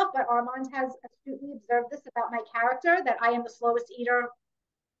about myself, but Armand has astutely observed this about my character, that I am the slowest eater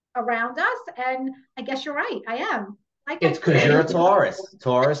around us. And I guess you're right. I am. It's because you're a Taurus.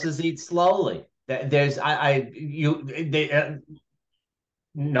 Tauruses eat slowly.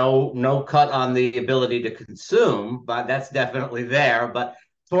 No cut on the ability to consume, but that's definitely there. But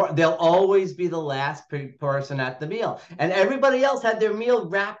they'll always be the last person at the meal. And everybody else had their meal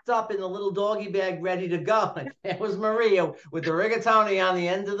wrapped up in the little doggy bag ready to go. And it was Maria with the rigatoni on the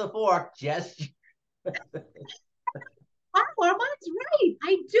end of the fork. Just Armand's right.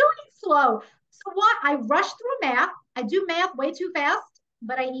 I do eat slow. So what? I rush through math. I do math way too fast,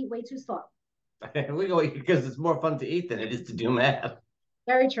 but I eat way too slow. We go because it's more fun to eat than it is to do math.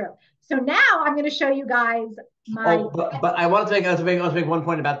 Very true. So now I'm going to show you guys my. But I want to make one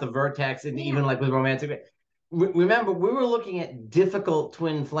point about the vertex, and even like with romantic. remember, we were looking at difficult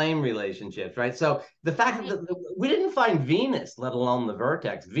twin flame relationships, right? So the fact that we didn't find Venus, let alone the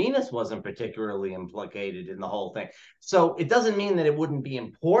vertex. Venus wasn't particularly implicated in the whole thing. So it doesn't mean that it wouldn't be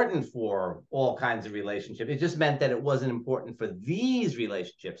important for all kinds of relationships. It just meant that it wasn't important for these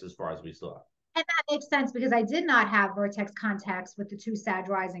relationships as far as we saw. And that makes sense because I did not have vertex contacts with the two Sag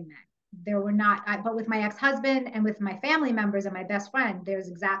rising men. There were not, but with my ex-husband and with my family members and my best friend, there's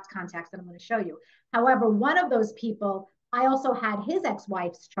exact contacts that I'm going to show you. However, one of those people, I also had his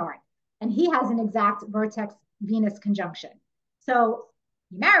ex-wife's chart, and he has an exact vertex Venus conjunction. So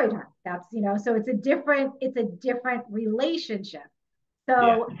he married her. That's, so it's a different relationship.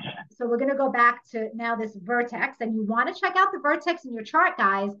 So, so we're going to go back to now this vertex, and you want to check out the vertex in your chart,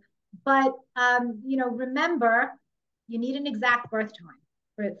 guys. But remember, you need an exact birth time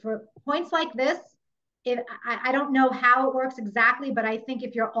for points like this. I don't know how it works exactly, but I think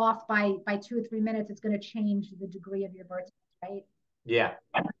if you're off by 2 or 3 minutes, it's going to change the degree of your vertex, right? Yeah,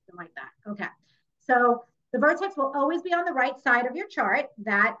 something like that. Okay, so the vertex will always be on the right side of your chart.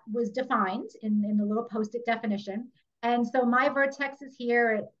 That was defined in the little post-it definition. And so my vertex is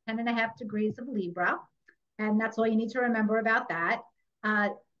here at 10.5 degrees of Libra, and that's all you need to remember about that.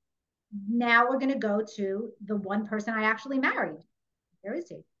 Now we're going to go to the one person I actually married. Where is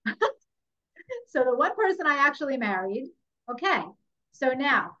he? So the one person I actually married. Okay. So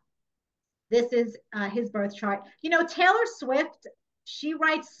now this is his birth chart. Taylor Swift, she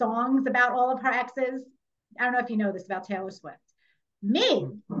writes songs about all of her exes. I don't know if you know this about Taylor Swift. Me,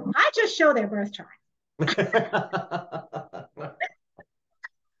 I just show their birth chart.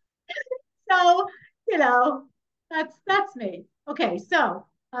 So, that's me. Okay. So,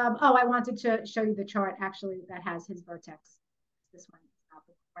 I wanted to show you the chart actually that has his vertex. This one, not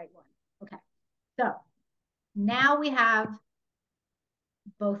the right one. Okay. So now we have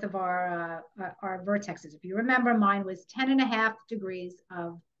both of our vertexes. If you remember, mine was 10.5 degrees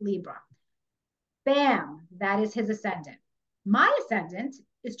of Libra. Bam, that is his ascendant. My ascendant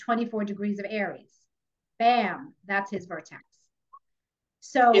is 24 degrees of Aries. Bam, that's his vertex.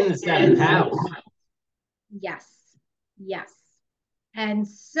 So in the 7th house. Yes. And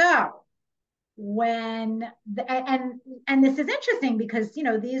so when and this is interesting because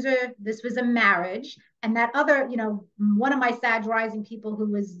this was a marriage, and that other one of my Sag rising people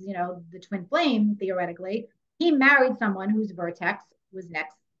who was the twin flame theoretically, he married someone whose vertex was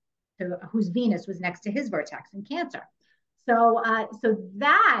next to whose Venus was next to his vertex in Cancer. So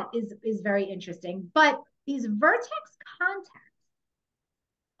that is very interesting. But these vertex contacts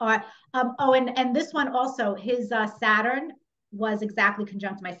are and this one also, his Saturn was exactly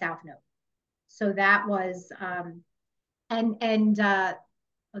conjunct my South Node. So that was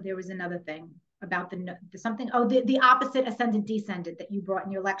there was another thing about the something. Oh, the opposite ascendant descendant that you brought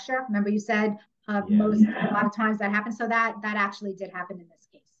in your lecture. Remember you said a lot of times that happens. So that actually did happen in this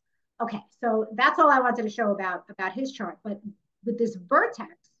case. Okay, so that's all I wanted to show about his chart. But with this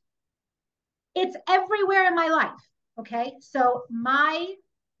vertex, it's everywhere in my life. Okay, so my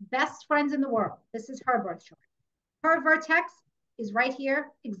best friends in the world, this is her birth chart. Her vertex is right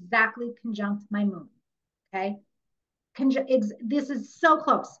here, exactly conjunct my moon. Okay. This is so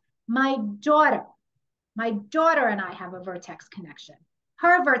close. My daughter and I have a vertex connection.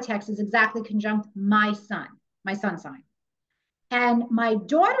 Her vertex is exactly conjunct my sun sign. And my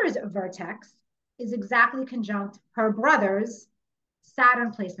daughter's vertex is exactly conjunct her brother's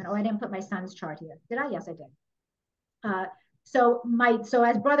Saturn placement. Oh, I didn't put my son's chart here. Did I? Yes, I did. So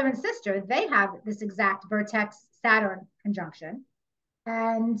as brother and sister, they have this exact vertex Saturn conjunction.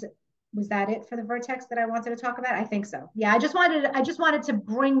 And was that it for the vertex that I wanted to talk about? I think so. Yeah, I just wanted to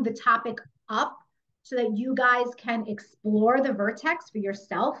bring the topic up so that you guys can explore the vertex for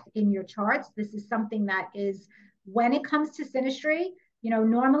yourself in your charts. This is something that is, when it comes to synastry,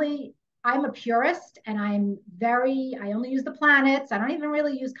 normally I'm a purist and I only use the planets. I don't even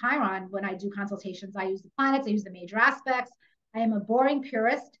really use Chiron when I do consultations. I use the planets, I use the major aspects. I am a boring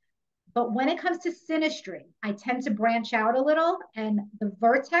purist. But when it comes to synastry, I tend to branch out a little, and the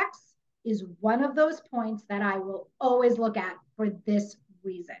vertex is one of those points that I will always look at for this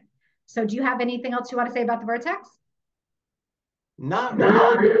reason. So do you have anything else you want to say about the vertex? Not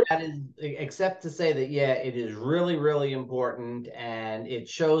really. That is, except to say that, yeah, it is really, really important, and it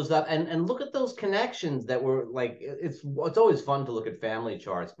shows up. And look at those connections that were like, it's always fun to look at family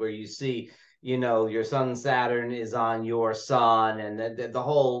charts where you see, your sun Saturn is on your sun, and the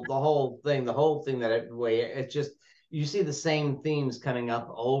whole thing that it's just, you see the same themes coming up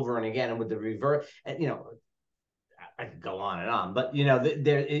over and again, and with the reverse, and I could go on, but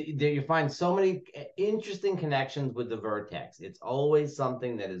there you find so many interesting connections with the vertex. It's always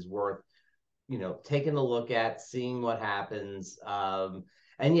something that is worth taking a look at, seeing what happens, and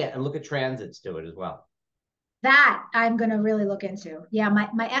look at transits to it as well. That I'm going to really look into. Yeah,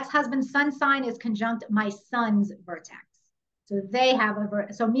 my ex-husband's sun sign is conjunct my son's vertex. So they have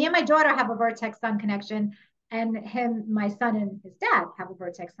so me and my daughter have a vertex sun connection, and my son and his dad have a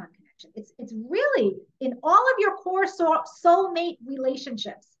vertex sun connection. It's really in all of your core soulmate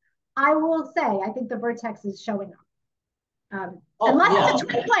relationships. I will say, I think the vertex is showing up. It's a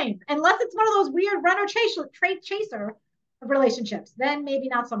twin flame, unless it's one of those weird runner chaser relationships, then maybe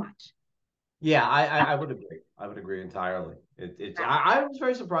not so much. Yeah, I would agree. I would agree entirely. I was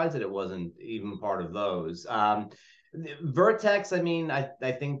very surprised that it wasn't even part of those. Vertex, I mean,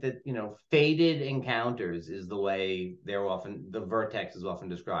 I think that, fated encounters is the way the vertex is often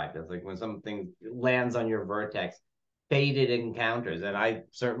described. It's like when something lands on your vertex, fated encounters. And I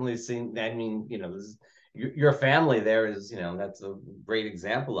certainly seen, I mean, your family there is, that's a great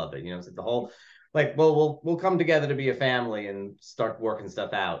example of it. It's like the whole, like, well, we'll come together to be a family and start working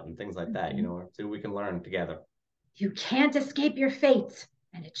stuff out and things like that, so we can learn together. You can't escape your fate,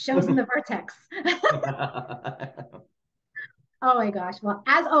 and it shows in the vertex. Oh my gosh. Well,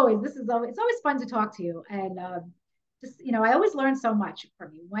 as always, it's always fun to talk to you. And I always learn so much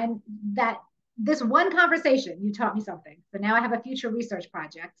from you. This one conversation, you taught me something. So now I have a future research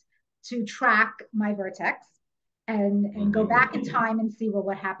project to track my vertex and go back in time and see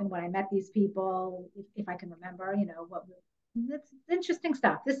what happened when I met these people, if I can remember, it's interesting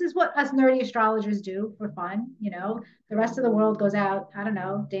stuff. This is what us nerdy astrologers do for fun. The rest of the world goes out, I don't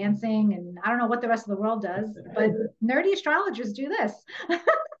know, dancing, and I don't know what the rest of the world does, but nerdy astrologers do this.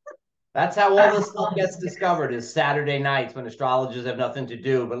 That's how all this stuff gets discovered, is Saturday nights when astrologers have nothing to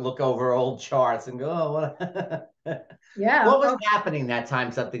do but look over old charts and go, oh, what? Yeah. What was happening that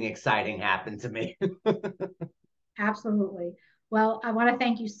time something exciting happened to me? Absolutely. Well, I want to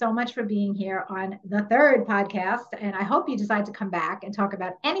thank you so much for being here on the third podcast. And I hope you decide to come back and talk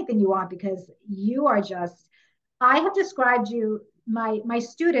about anything you want, because you are I have described you, my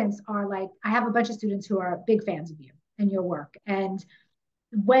students are like, I have a bunch of students who are big fans of you and your work. And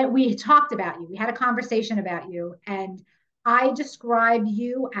when we talked about you, we had a conversation about you, and I describe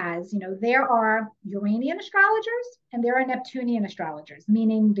you as, there are Uranian astrologers and there are Neptunian astrologers,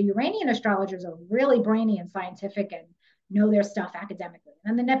 meaning the Uranian astrologers are really brainy and scientific and know their stuff academically.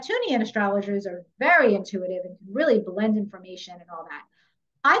 And the Neptunian astrologers are very intuitive and can really blend information and all that.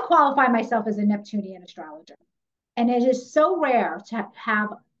 I qualify myself as a Neptunian astrologer. And it is so rare to have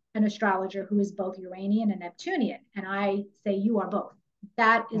an astrologer who is both Uranian and Neptunian. And I say you are both.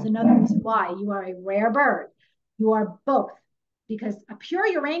 That is another reason why you are a rare bird. You are both, because a pure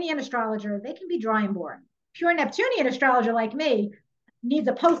Uranian astrologer, they can be dry and boring. Pure Neptunian astrologer like me needs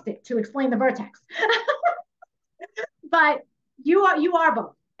a post-it to explain the vertex. But you are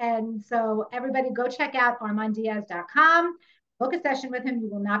both. And so everybody go check out armanddiaz.com. Book a session with him. You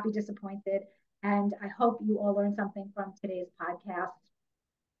will not be disappointed. And I hope you all learned something from today's podcast.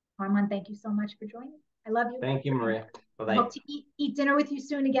 Armand, thank you so much for joining. I love you. Thank you, Maria. Bye-bye. Hope to eat dinner with you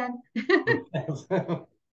soon again.